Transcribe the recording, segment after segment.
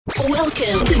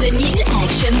Welcome to the new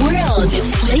action world of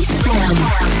Slice FM.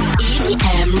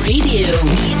 EDM Radio.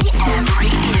 EDM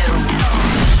Radio.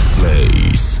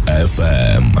 Slice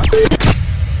FM.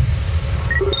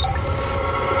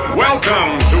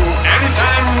 Welcome to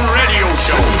Anytime Radio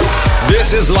Show.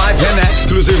 This is live and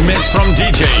exclusive mix from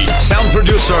DJ, sound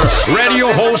producer,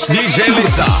 radio host DJ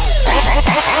Lisa.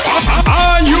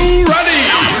 Are you ready?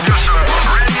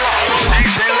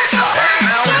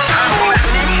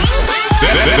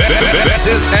 This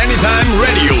is Anytime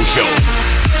Radio Show.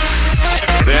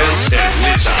 This is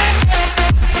Lisa.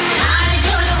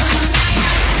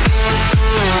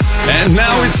 And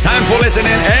now it's time for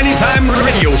listening Anytime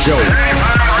Radio Show.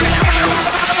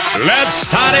 Let's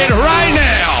start it right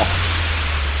now.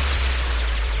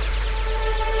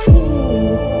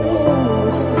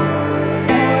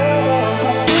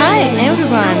 Hi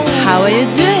everyone, how are you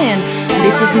doing?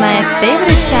 This is my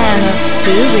favorite time of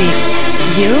 2 weeks.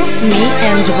 You, me,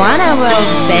 and 1 hour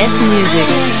of best music.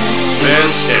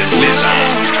 This is Lisa.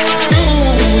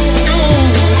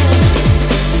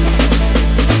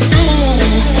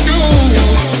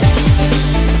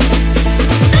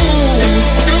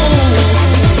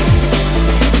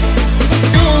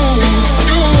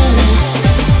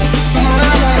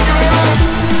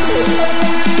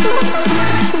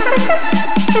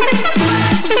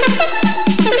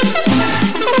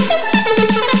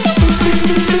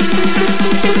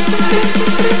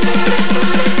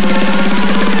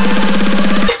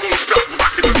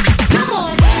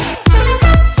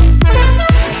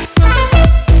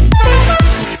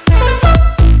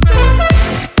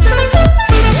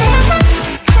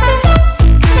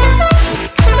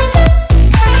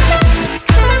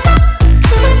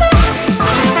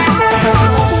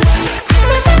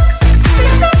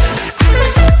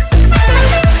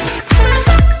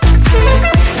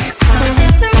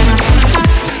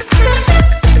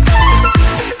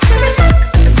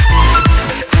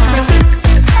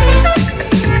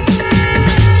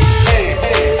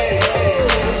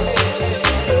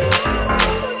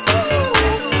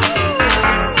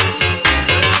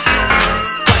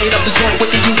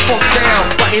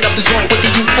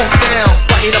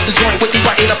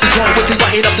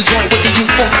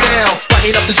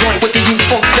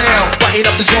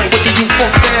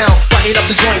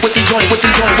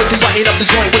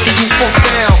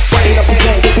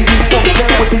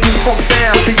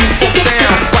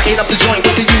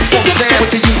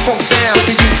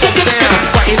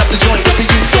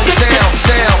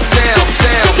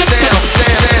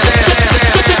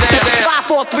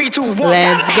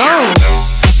 Let's go!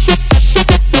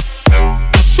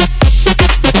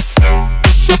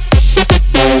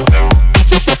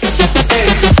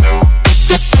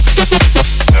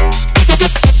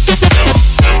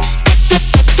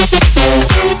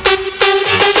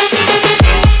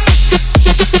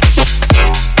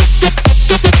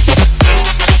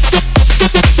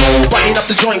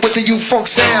 With the U-Funk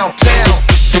sound.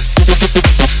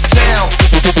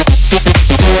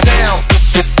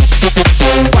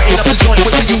 Lighten up the joint with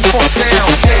the U-Funk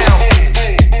sound.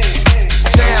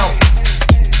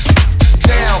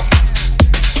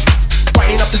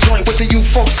 Lighten up the joint with the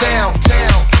U-Funk sound.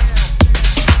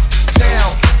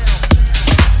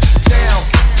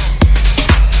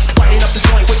 Lighten up the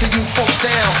joint with the U-Funk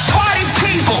sound. Party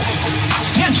people,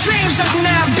 your dreams have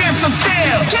now been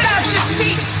fulfilled. Get out your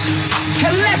seats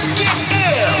and let's get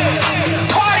ill.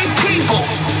 Party people,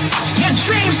 your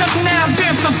dreams have now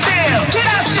been fulfilled. Get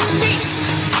out your seats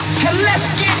and let's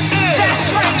get ill.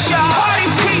 That's right, y'all. Party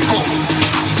people,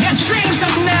 your dreams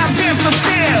have now been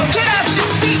fulfilled. Get out your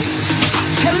seats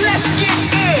and let's get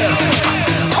ill.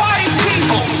 Party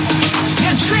people,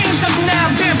 your dreams have now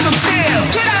been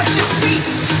fulfilled. Get out your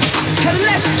seats and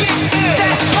let's get ill.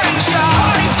 That's right, y'all.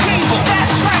 Party people,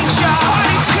 that's right, y'all.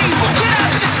 Party people, get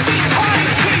out your seats. Party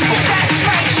people, that's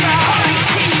right, y'all. Party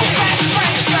people, that's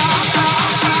right, y'all.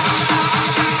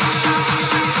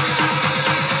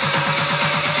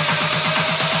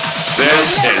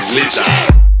 This is Lisa.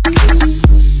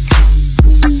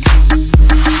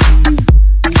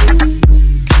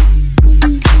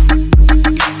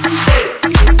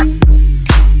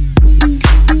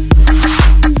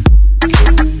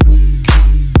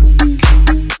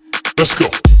 Let's go.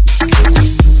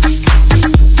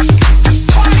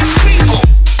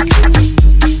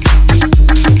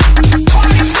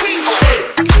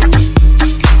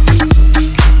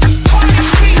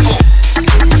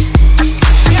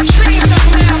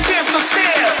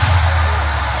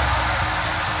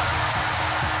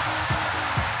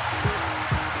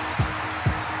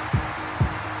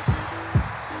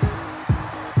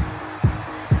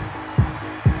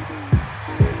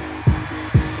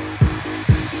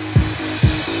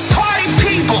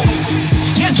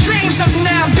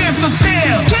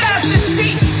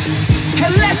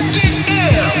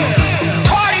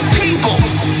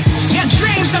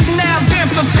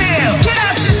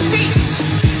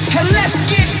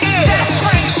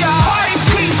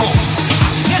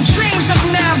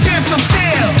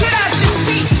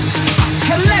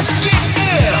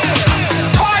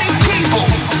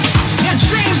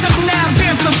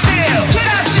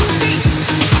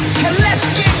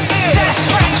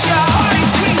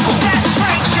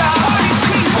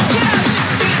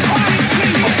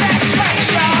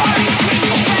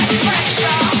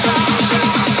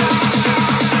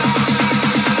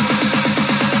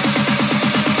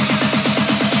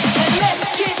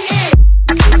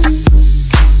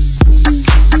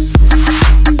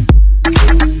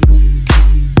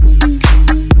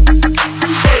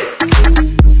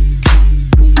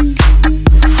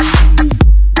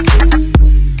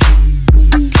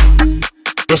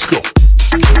 Let's go.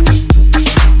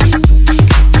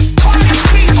 Party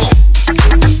people.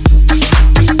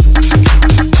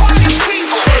 Party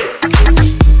people.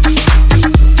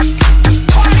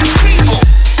 Party people.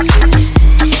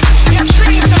 Your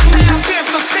dreams have now been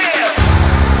fulfilled.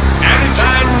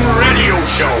 Anytime Radio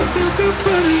Show. You could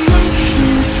put an ocean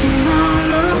between our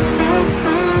love.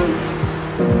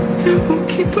 It won't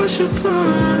keep us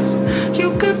apart. You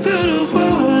could build a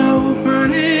wall, I will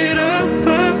run it up.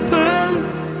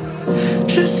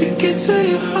 Just to get to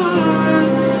your heart.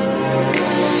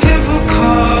 If we're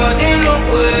caught in a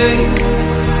wave,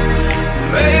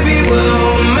 maybe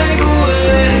we'll make a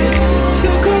way.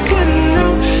 You could put an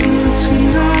ocean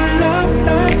between our love.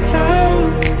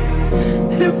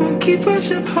 It won't keep us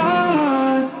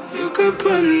apart. You could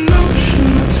put an ocean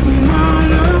between our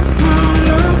love.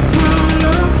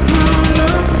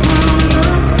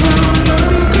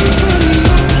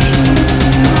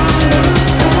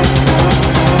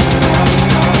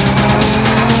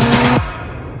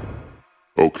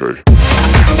 Okay.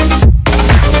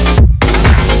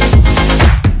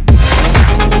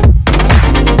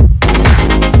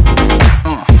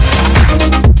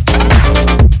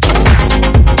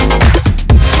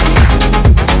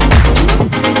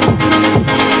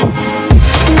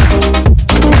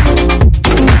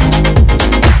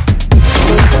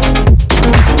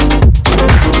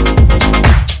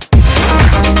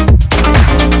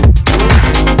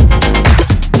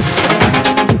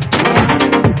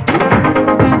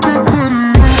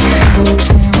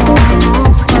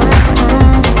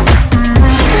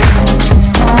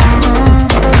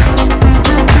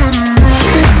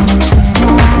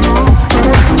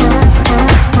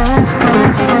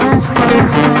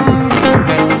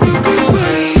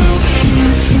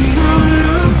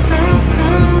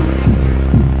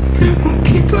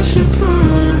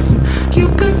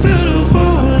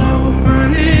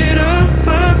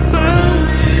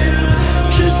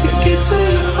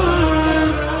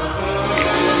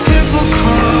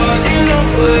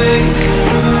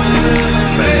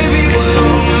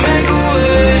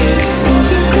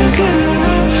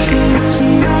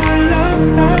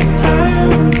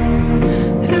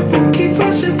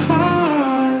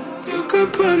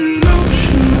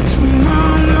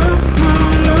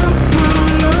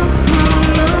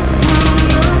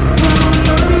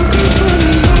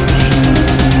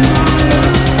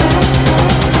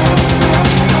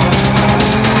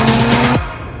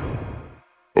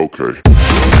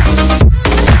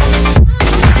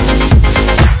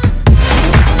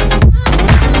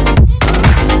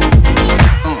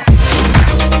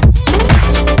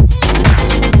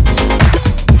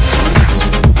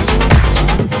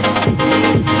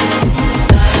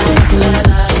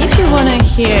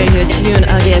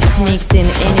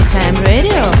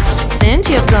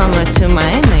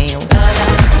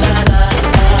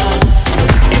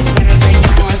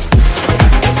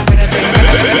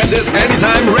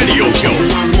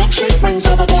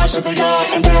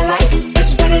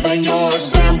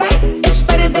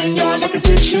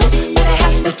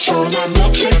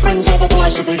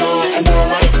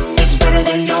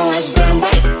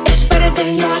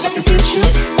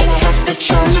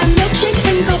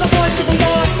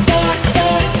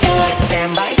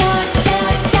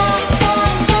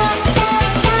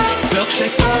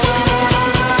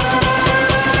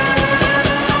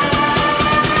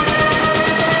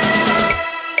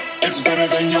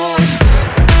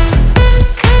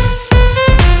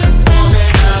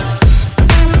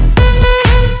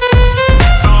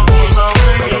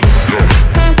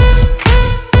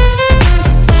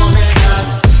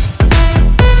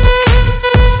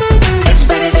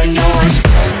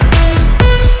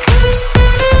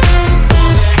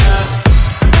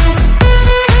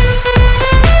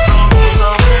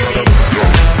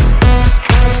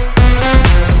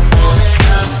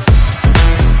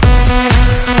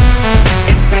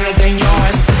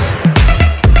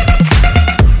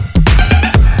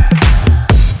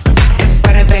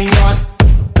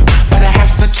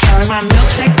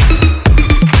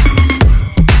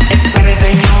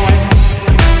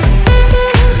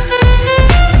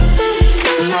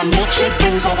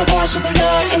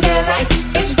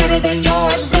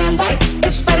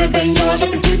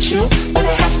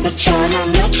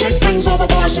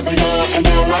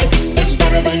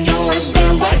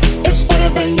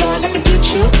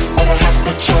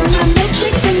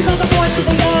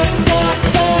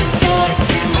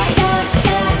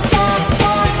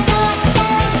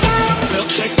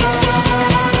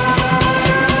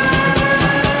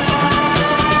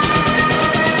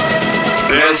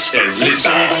 This is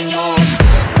Lisa.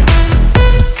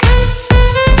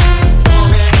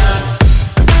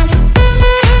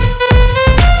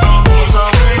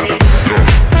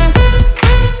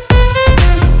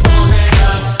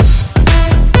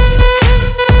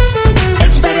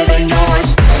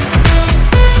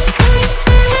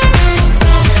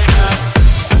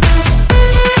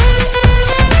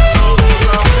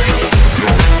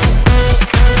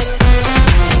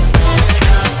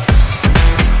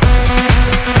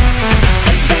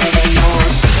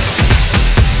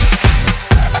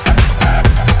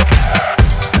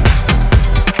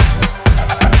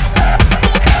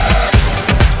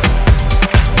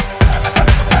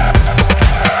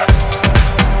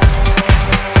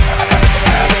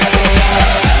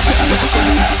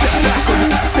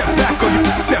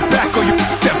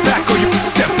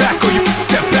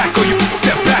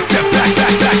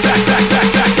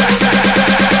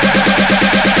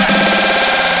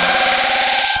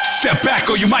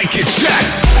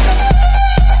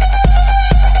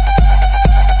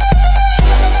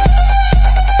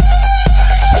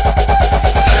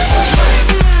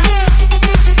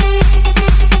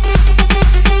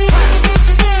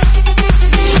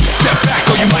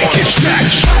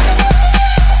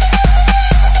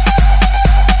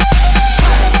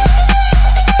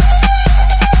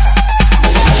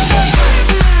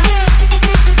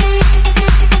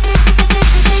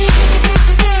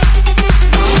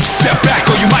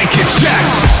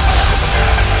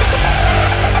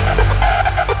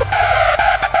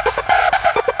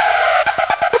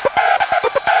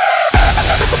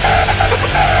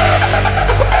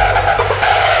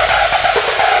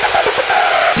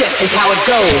 This is how it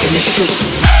goes in the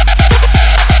streets.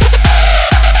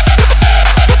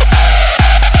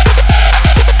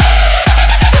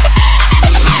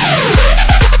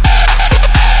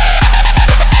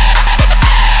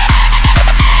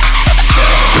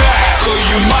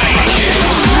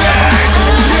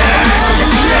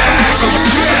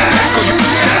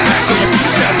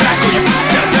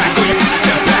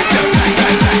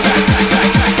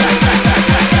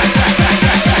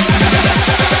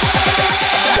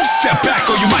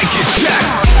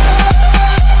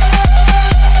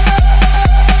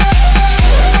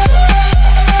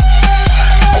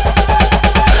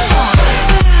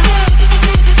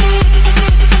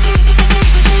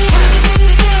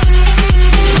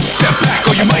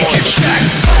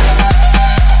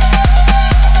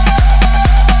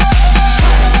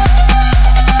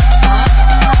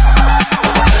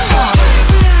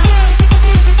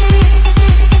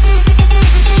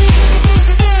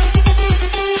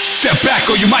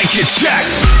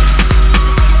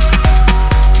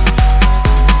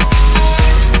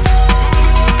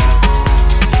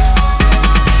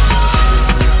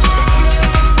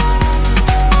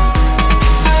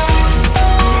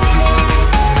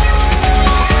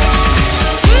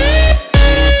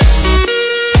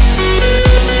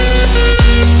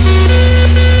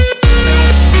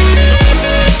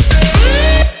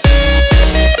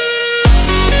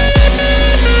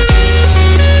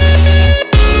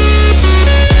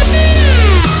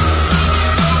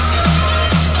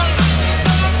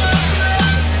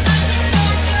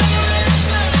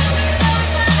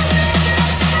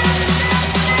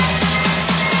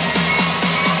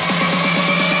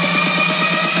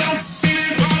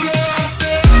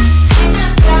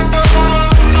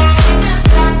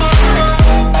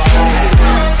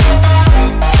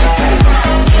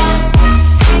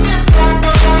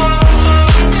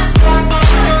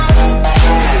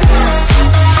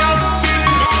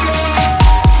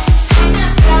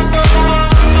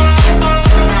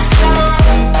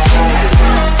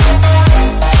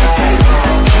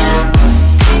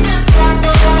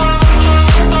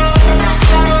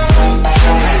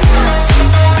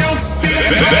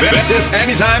 This is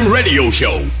Anytime Radio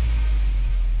Show.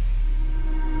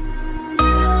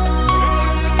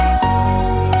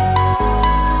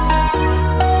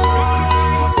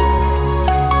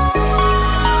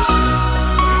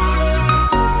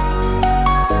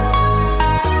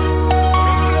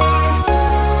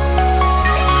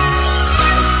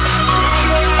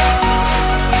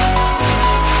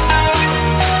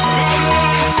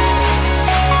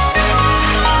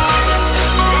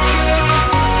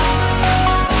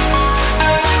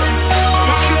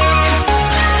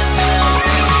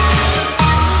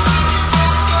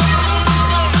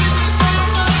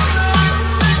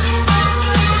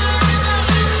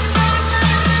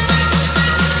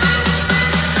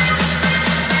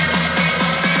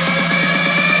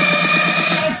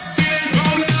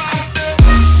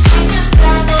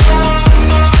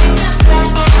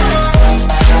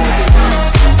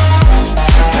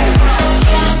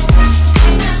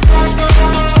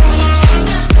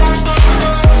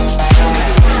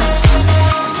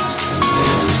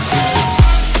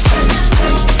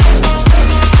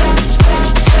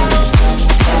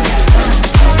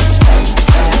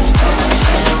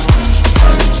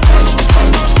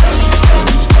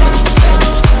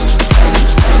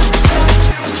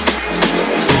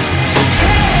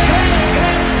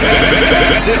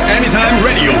 This is Anytime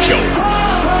Radio Show.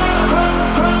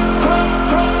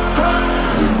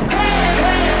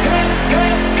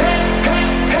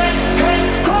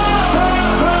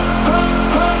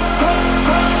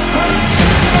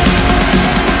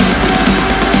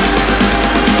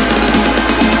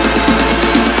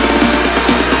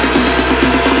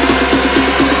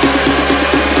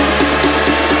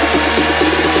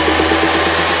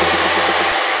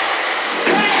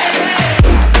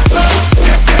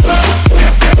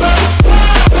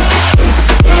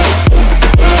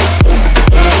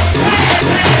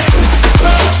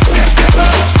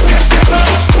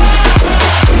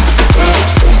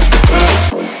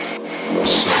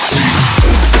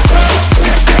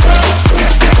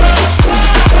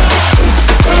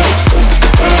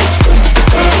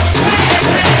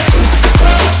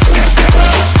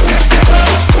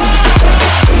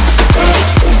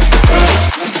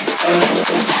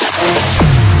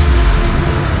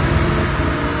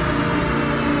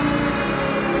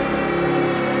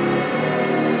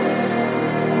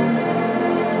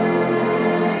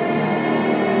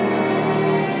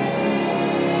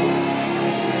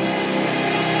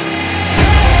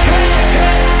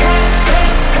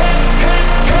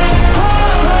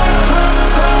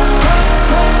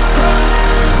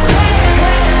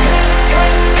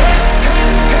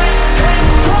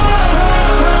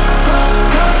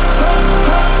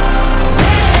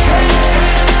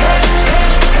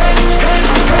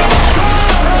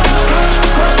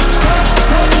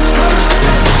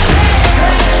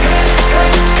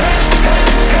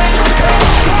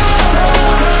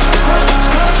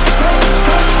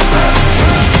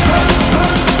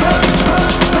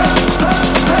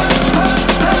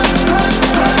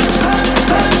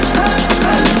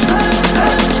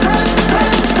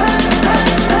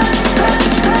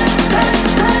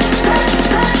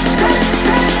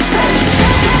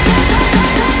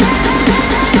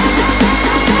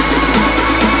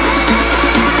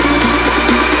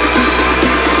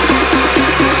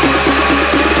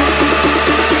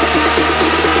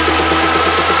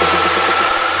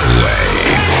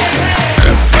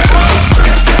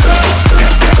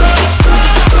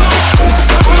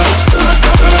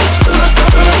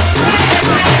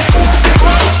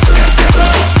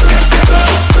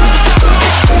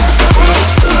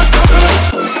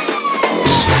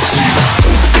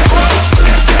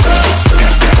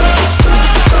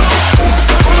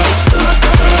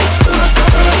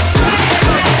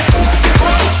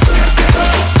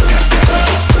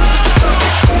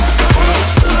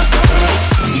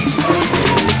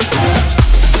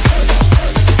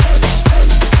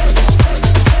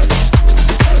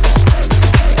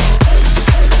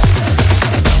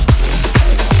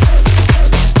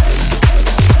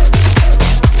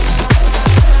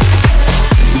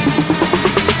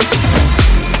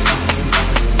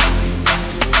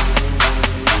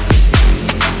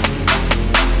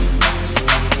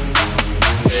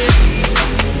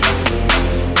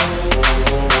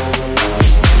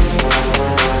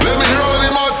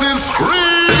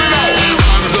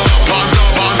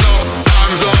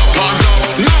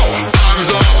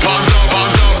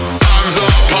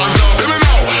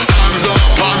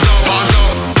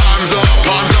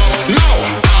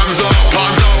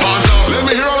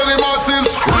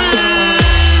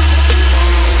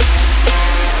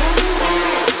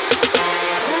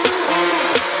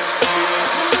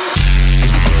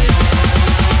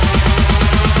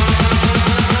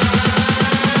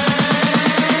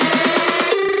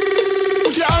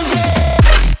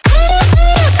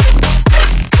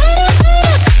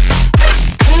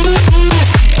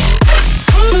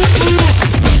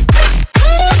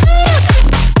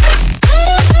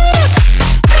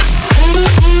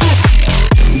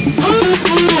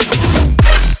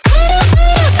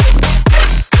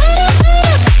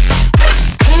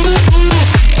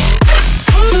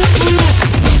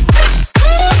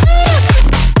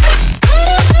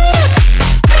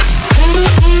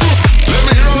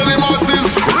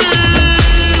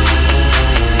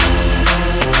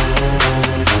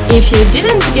 If you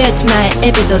didn't get my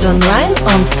episode online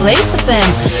on Slice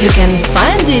FM, you can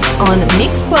find it on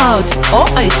Mixcloud or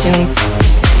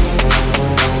iTunes.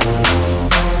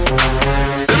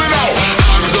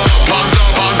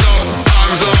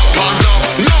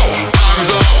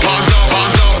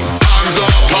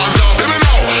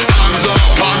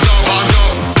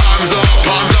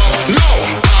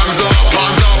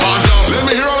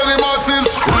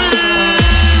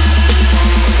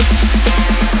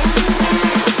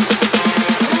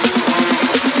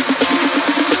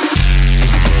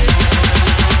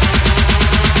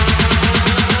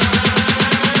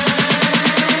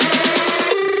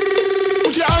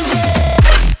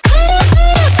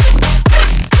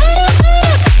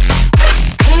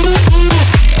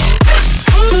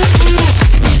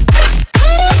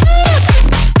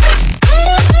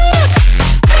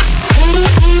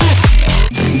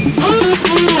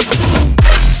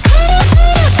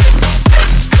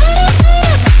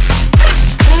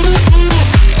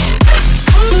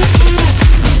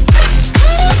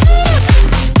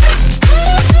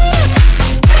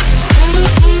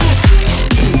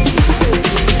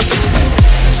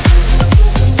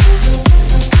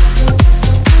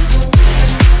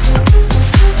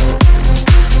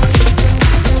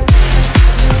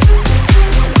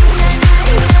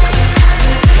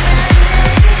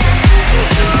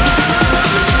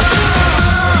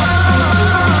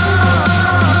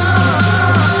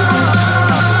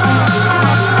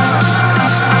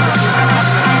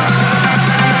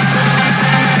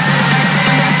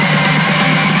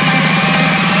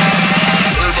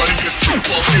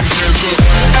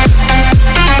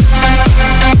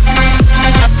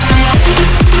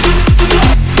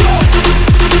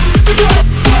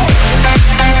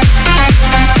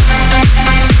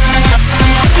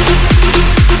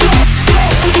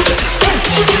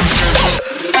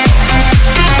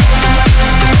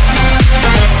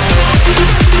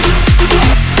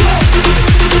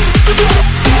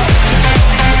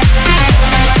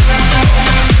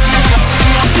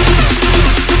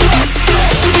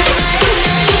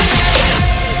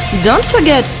 Don't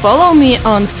forget, follow me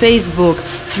on Facebook.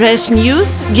 Fresh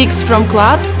news, gigs from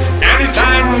clubs.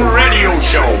 Anytime Radio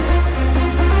Show.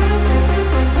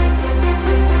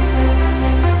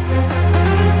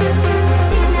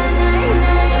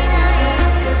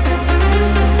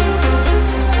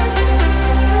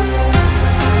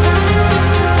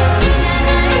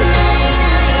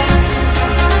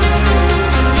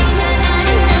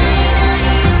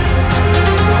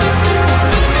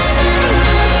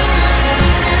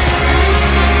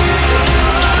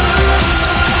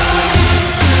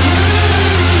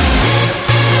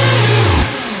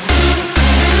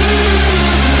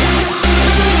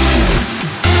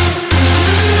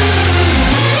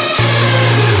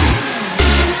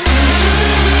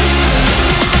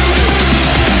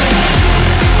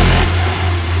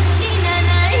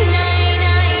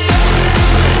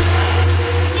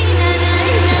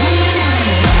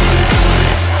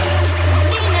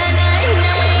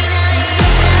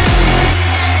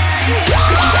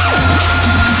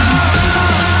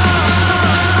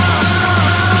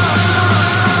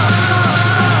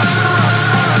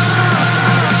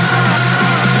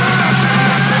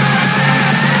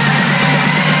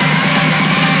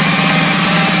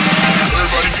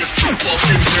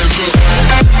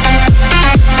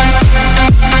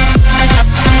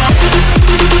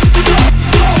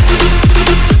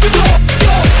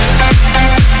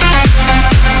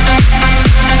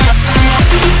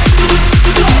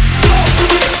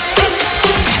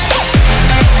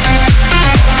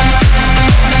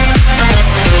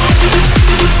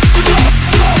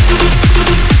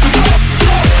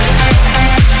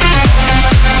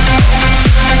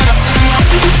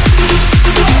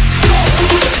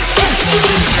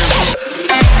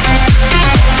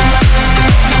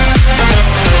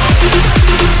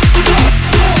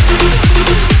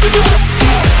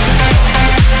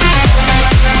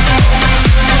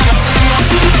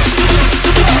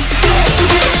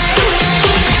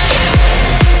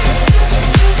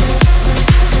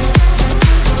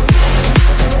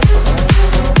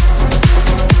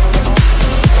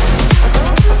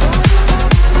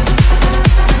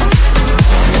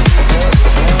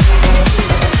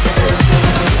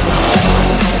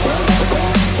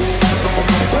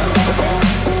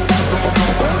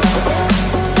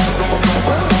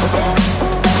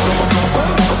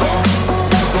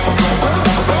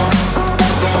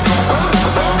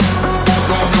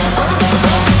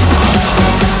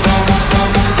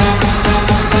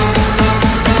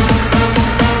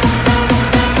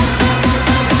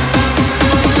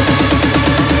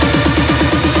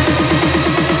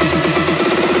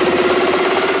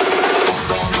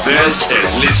 This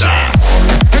is Lisa.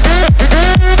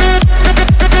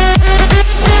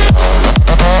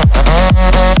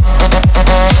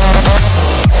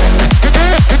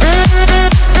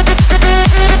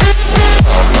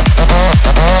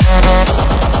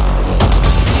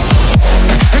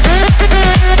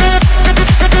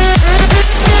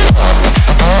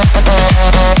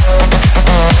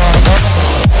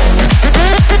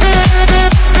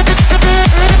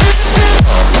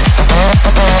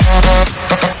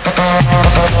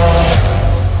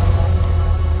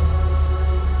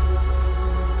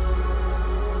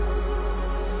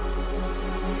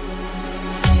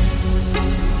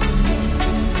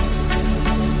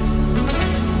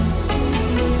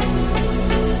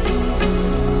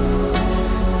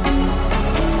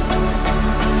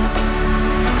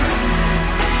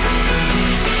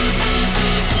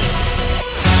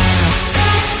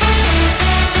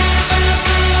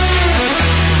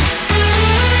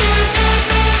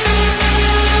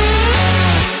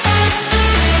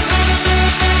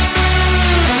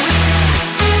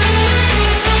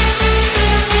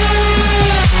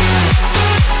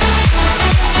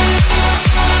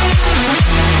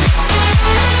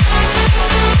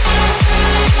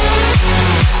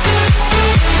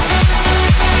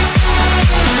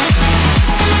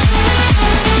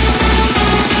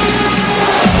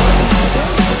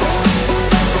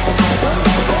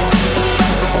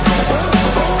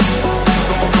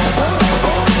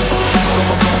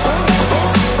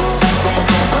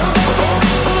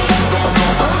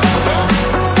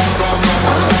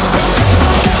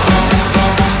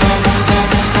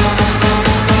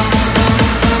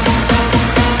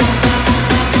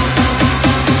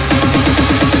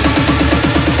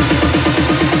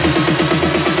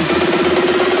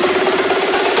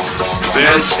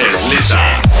 This is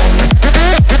Lisa.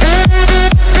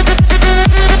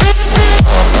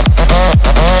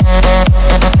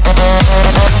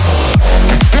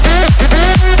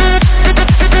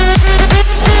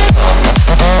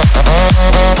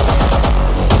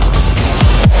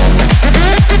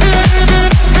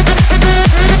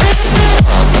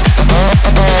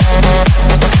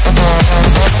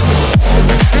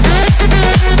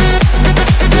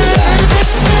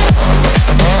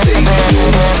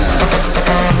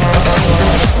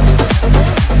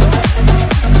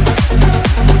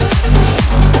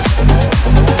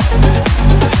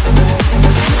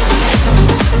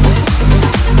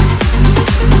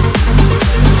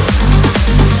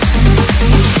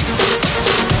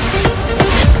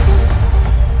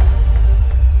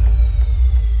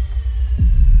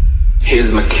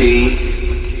 Here's my key,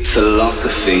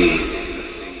 philosophy.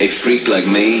 A freak like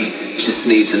me just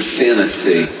needs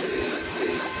infinity.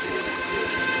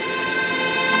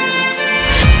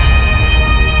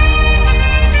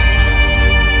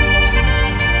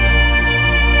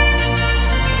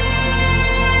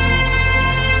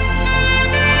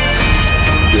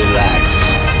 Relax,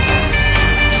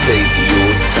 take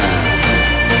your time.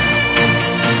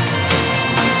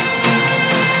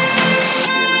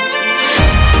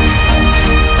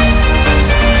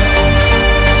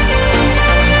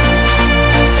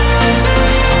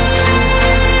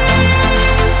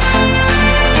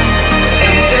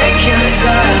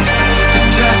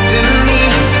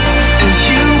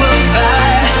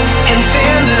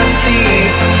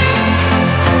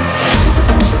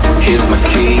 Here's my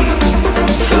key,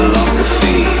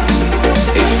 philosophy.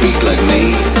 A freak like me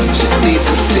just needs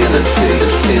infinity,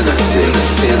 infinity,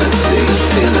 infinity,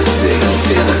 infinity,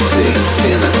 infinity,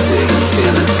 infinity,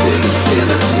 infinity,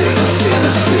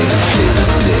 infinity,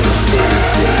 infinity,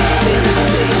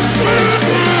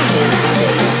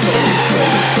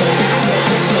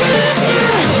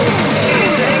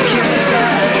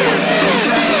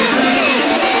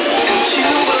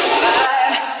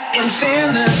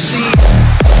 infinity,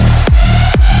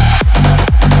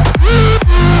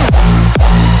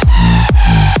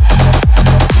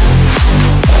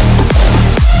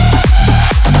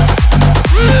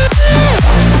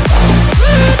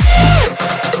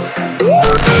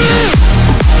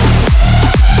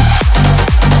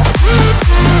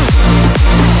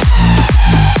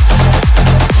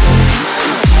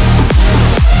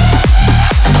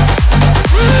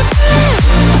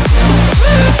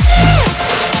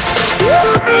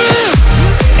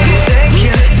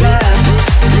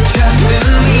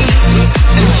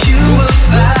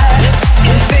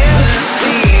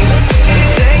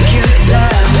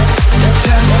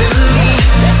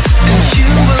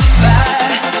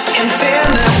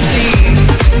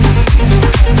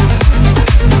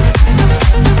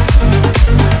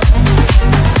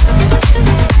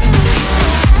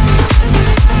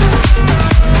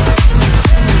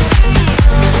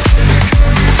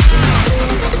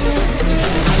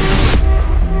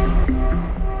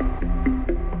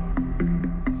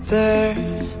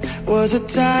 was a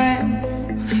time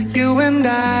you and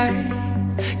I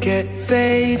get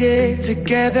faded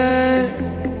together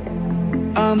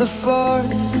on the floor,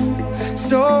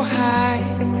 so high,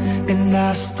 and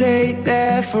I stayed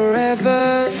there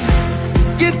forever.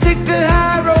 You took the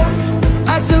high road,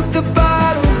 I took the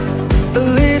bottle, a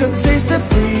little taste of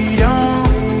freedom.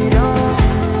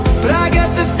 But I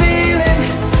got the feeling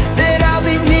that I'll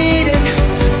be needing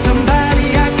somebody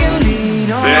I can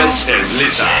lean on. This is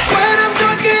Lisa. When I'm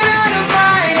drunk and out of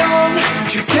my own,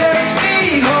 you carry me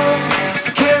home,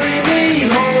 carry me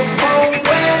home. Oh,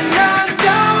 when I'm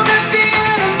down at the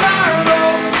end of my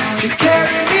road, you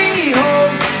carry me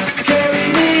home, carry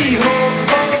me home.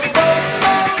 Oh, oh,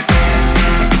 oh.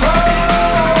 Oh,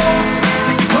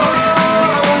 oh,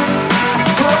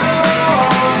 oh.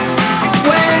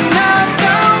 When I'm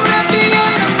down at the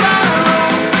end of my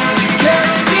road, you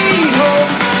carry me home,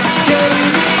 carry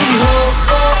me home.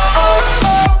 Oh, oh,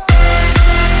 oh.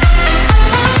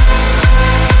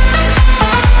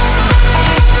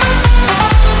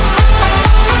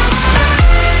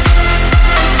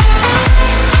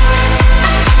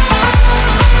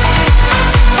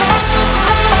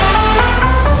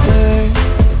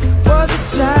 There was a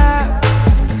time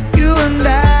you and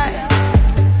I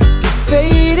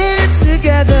faded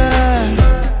together.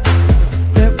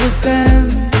 That was then,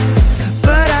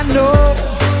 but I know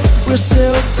we're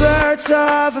still birds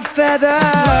of a feather.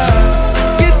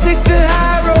 You took the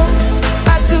high road,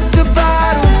 I took the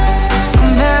bottom.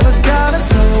 I'm never gonna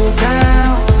slow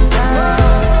down.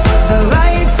 The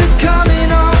lights are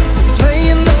coming on,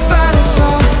 playing the final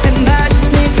song, and I just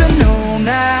need to know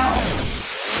now.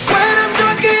 When I'm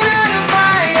drunk and out of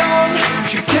my own,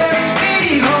 you carry me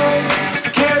home,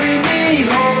 carry me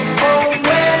home. Oh,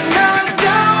 when I'm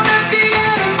down at the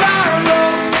end of my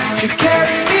road, you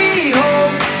carry me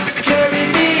home, carry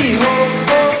me home.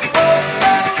 Oh, oh,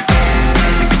 oh.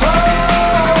 Oh,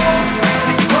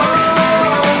 oh,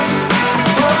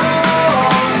 oh.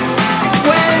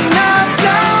 When I'm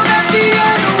down at the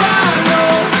end of my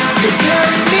road, you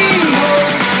carry me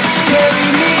home, carry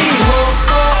me home.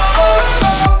 Oh, oh,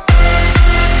 oh.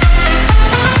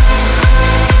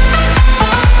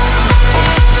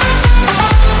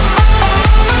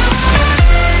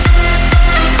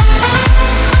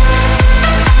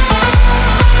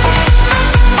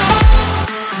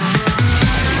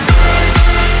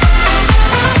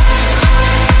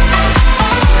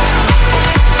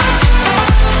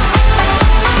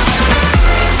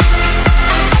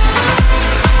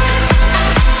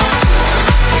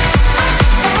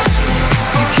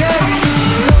 You carry me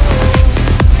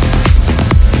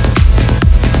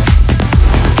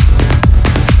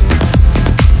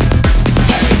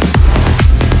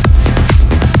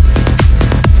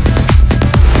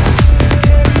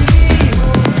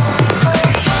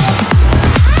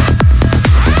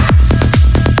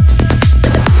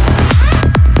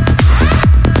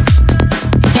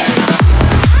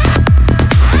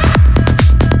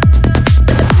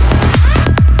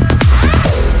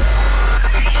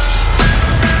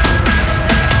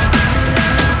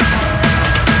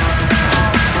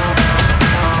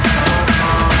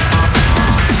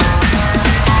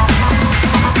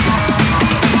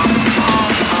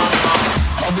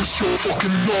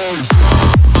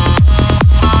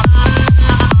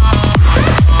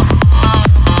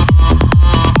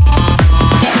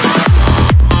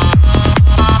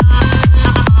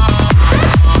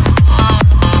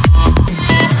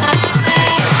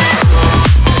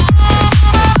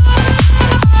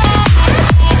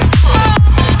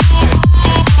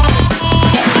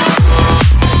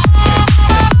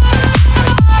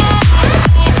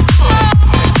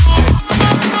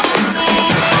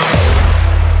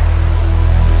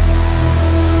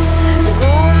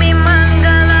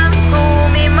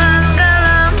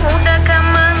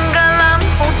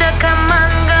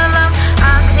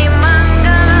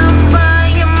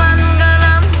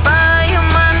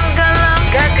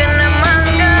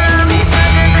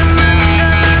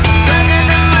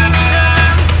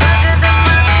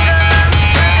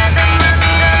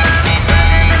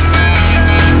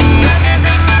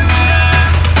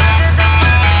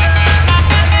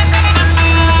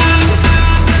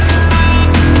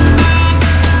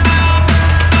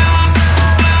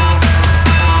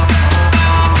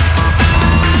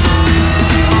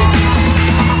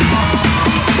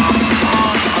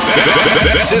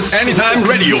This is Anytime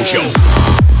Radio Show.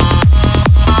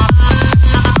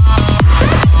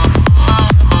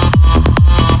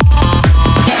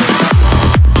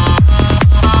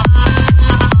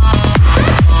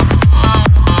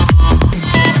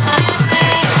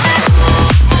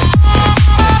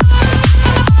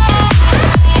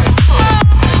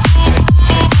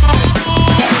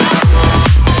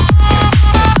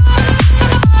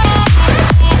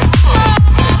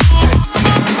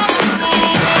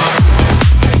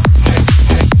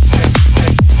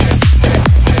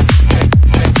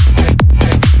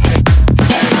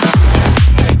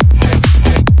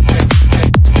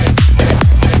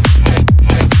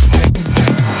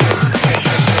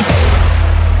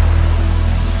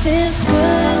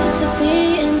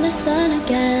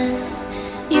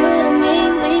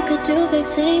 could do big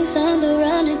things on the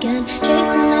run again.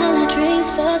 Chasing all our dreams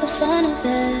for the fun of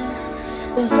it.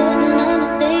 We're holding on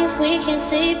to things we can't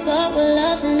see, but we're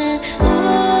loving it. Ooh,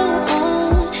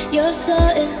 oh, your soul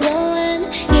is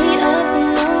glowing. Heat up the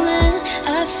moment,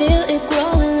 I feel it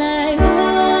growing like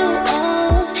ooh,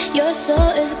 oh, your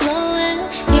soul is glowing.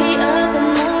 Heat up the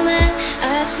moment,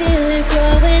 I feel it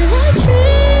growing like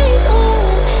trees. Oh,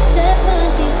 77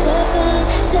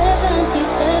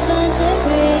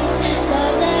 degrees,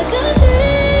 soft like a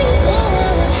breeze.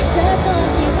 Oh,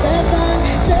 77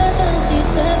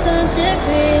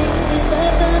 degrees,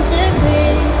 7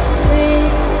 degrees,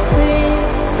 squeeze, squeeze,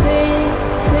 squeeze,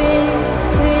 squeeze,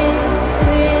 squeeze,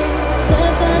 squeeze,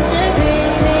 7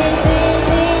 degrees.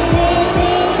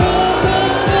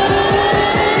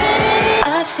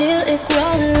 I feel it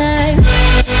growing like.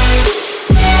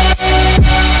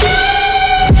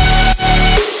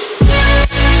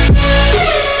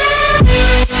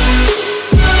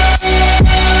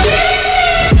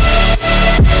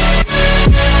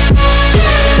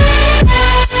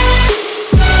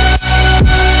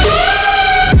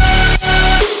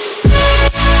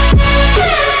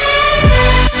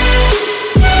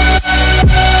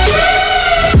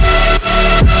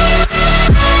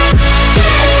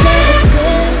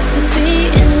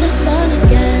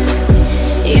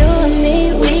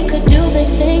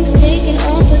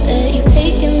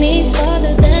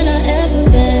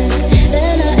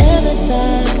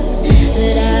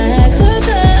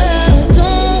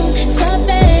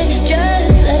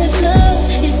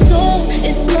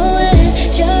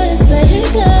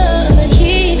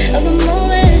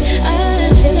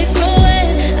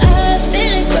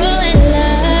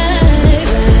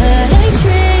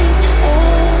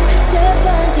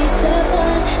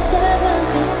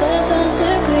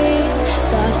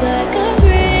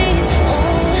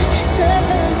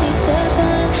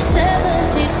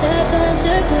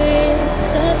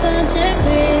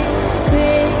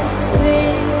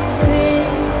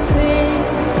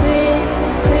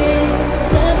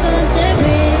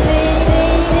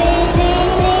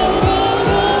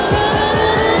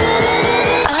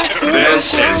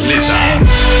 This is Lisa.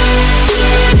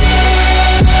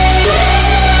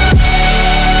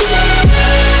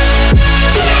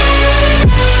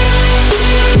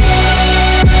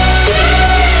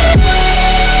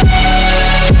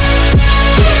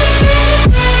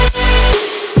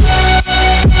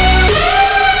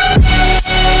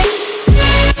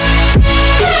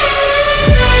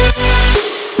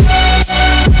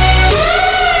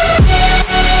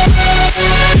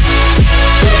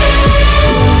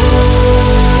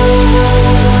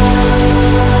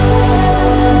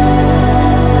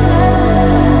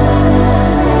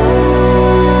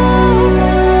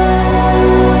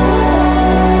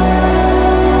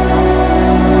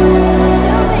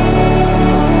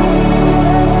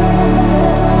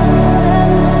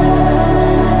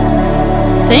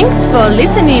 Thanks for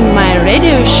listening my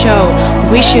radio show.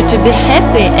 Wish you to be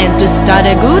happy and to start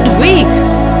a good week.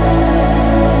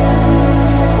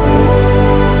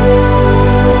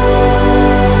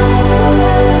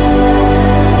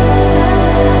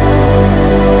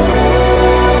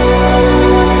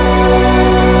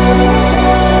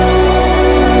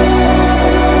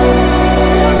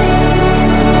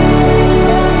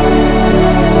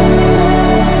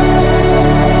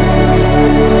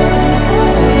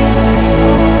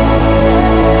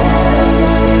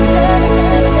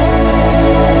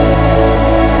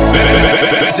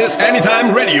 This is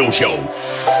Anytime Radio Show.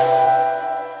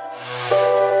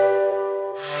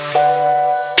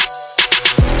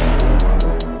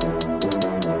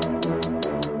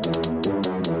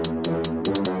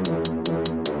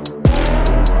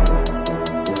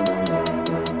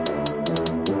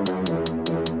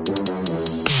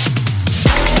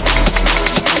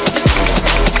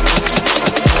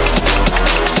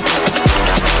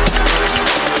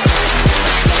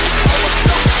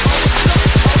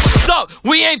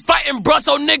 We ain't fighting, bruh,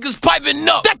 so niggas piping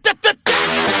up.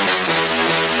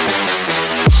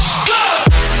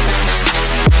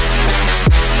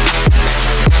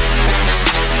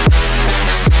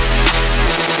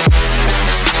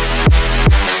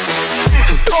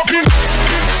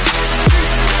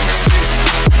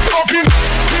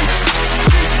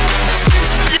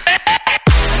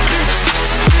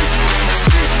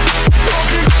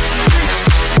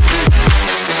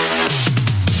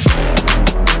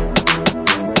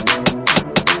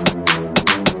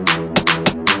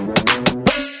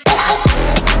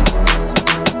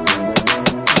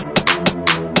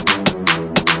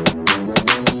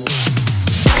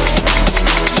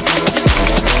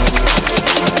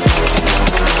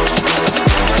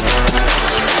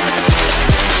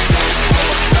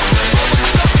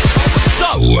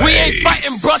 ain't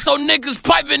fighting, bruh, so niggas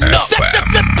piping up.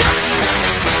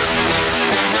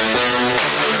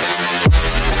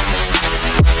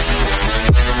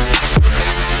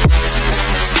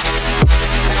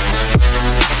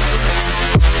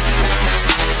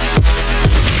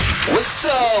 What's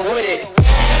up with it?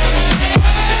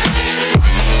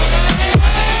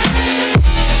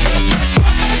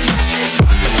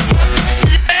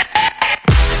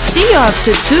 See you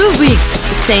after 2 weeks,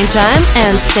 same time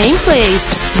and same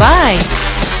place. Bye.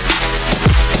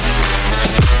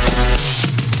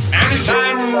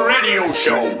 Anytime Radio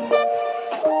Show.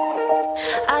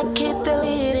 I keep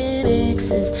deleting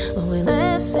exes when we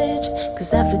message,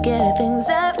 cause I forget that things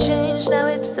have changed. Now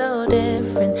it's so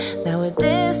different, now we're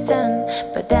distant,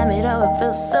 but damn it, oh, it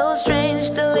feels so strange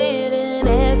deleting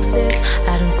exes.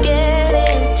 I don't get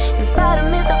it, cause part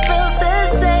of me still feels the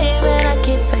same, and I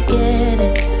keep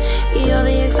forgetting you're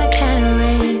the ex I can't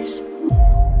erase.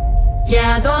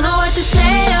 Yeah, I don't know what to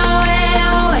say, oh wait,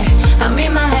 oh wait. I'm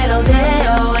in my head all day,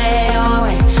 oh wait, oh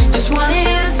wait. Just wanted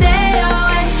you to stay, oh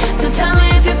wait. So tell me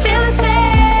if you feel the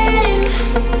same.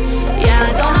 Yeah,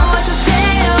 I don't know what to say,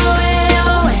 oh wait,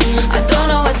 oh wait. I don't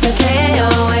know what's okay,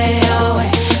 oh wait, oh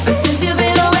wait. But since you've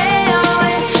been away, oh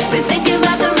wait, been thinking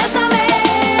about the mess I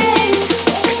made.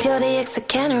 Cause you're the ex I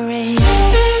can't erase.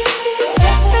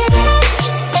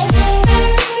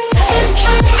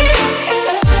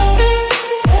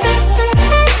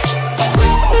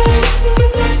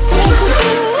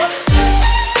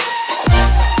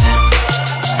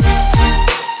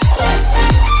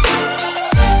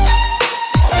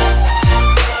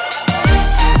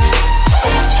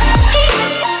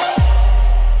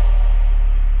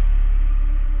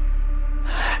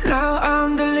 Now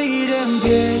I'm deleting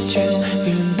pictures,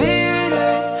 feeling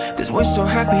bitter, cause we're so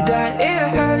happy that it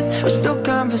hurts. We're still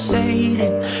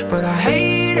conversating, but I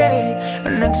hate it.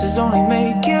 And exes only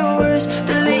make it worse.